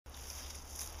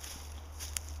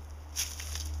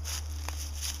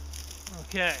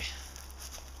Okay,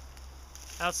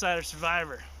 Outsider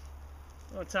Survivor.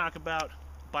 I want to talk about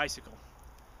bicycle.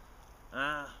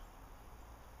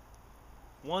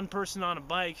 One person on a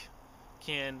bike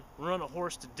can run a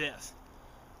horse to death.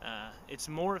 It's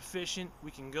more efficient.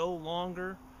 We can go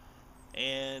longer,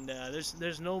 and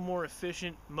there's no more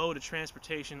efficient mode of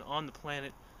transportation on the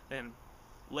planet than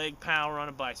leg power on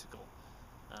a bicycle.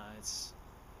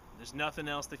 There's nothing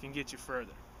else that can get you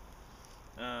further.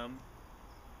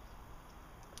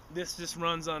 This just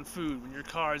runs on food. When your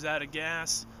car is out of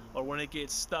gas, or when it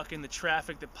gets stuck in the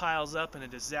traffic that piles up in a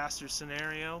disaster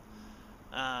scenario,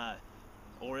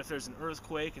 or if there's an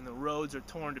earthquake and the roads are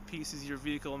torn to pieces, your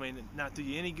vehicle may not do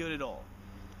you any good at all.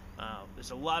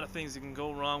 There's a lot of things that can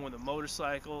go wrong with a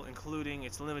motorcycle, including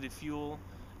its limited fuel,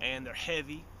 and they're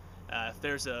heavy. If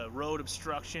there's a road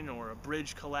obstruction or a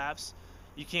bridge collapse,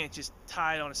 you can't just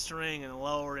tie it on a string and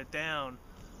lower it down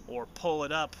or pull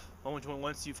it up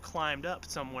once you've climbed up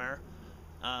somewhere.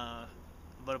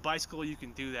 But a bicycle you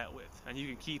can do that with, and you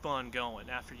can keep on going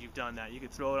after you've done that. You can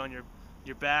throw it on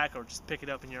your back, or just pick it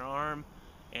up in your arm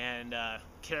and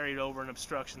carry it over an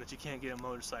obstruction that you can't get a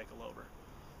motorcycle over.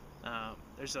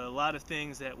 There's a lot of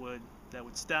things that would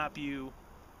stop you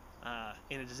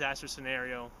in a disaster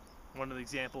scenario. One of the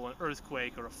example, an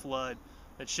earthquake or a flood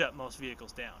that shut most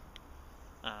vehicles down.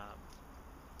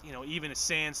 Even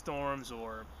sandstorms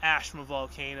or ash from a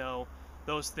volcano,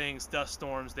 those things, dust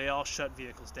storms, they all shut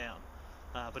vehicles down.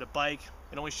 But a bike,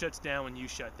 it only shuts down when you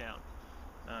shut down.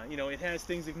 It has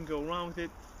things that can go wrong with it,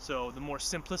 so the more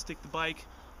simplistic the bike,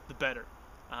 the better.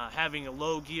 Having a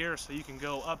low gear so you can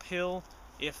go uphill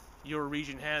if your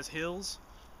region has hills.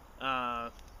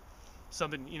 All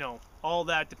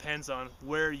that depends on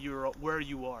where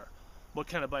you are. What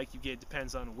kind of bike you get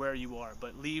depends on where you are.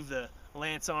 But leave the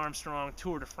Lance Armstrong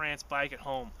Tour de France bike at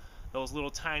home. Those little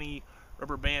tiny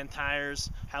rubber band tires,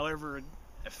 however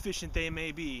efficient they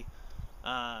may be,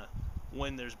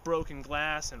 when there's broken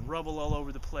glass and rubble all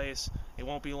over the place, it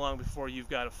won't be long before you've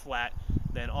got a flat.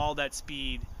 Then all that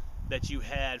speed that you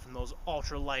had from those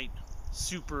ultralight,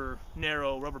 super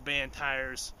narrow rubber band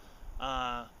tires,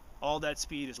 all that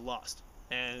speed is lost.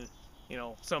 And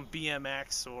some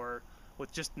BMX or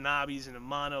with just knobbies and a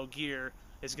mono gear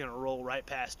is going to roll right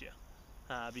past you.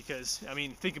 Because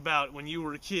think about when you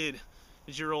were a kid.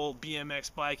 Did your old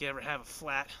BMX bike ever have a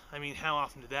flat? How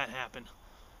often did that happen?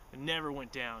 It never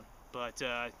went down. But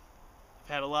I've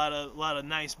had a lot of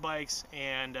nice bikes,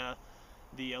 and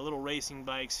the little racing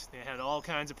bikes, they had all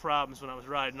kinds of problems when I was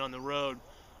riding on the road.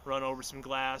 Run over some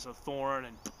glass, a thorn,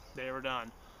 and they were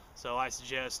done. So I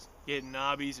suggest getting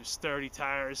knobbies or sturdy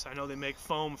tires. I know they make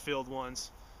foam-filled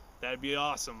ones. That'd be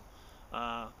awesome.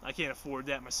 I can't afford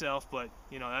that myself, but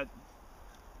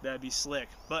that'd be slick.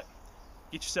 But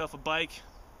get yourself a bike.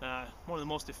 One of the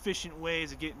most efficient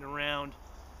ways of getting around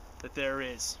that there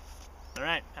is.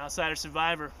 Alright, Outsider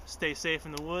Survivor, stay safe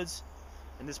in the woods,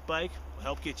 and this bike will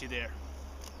help get you there.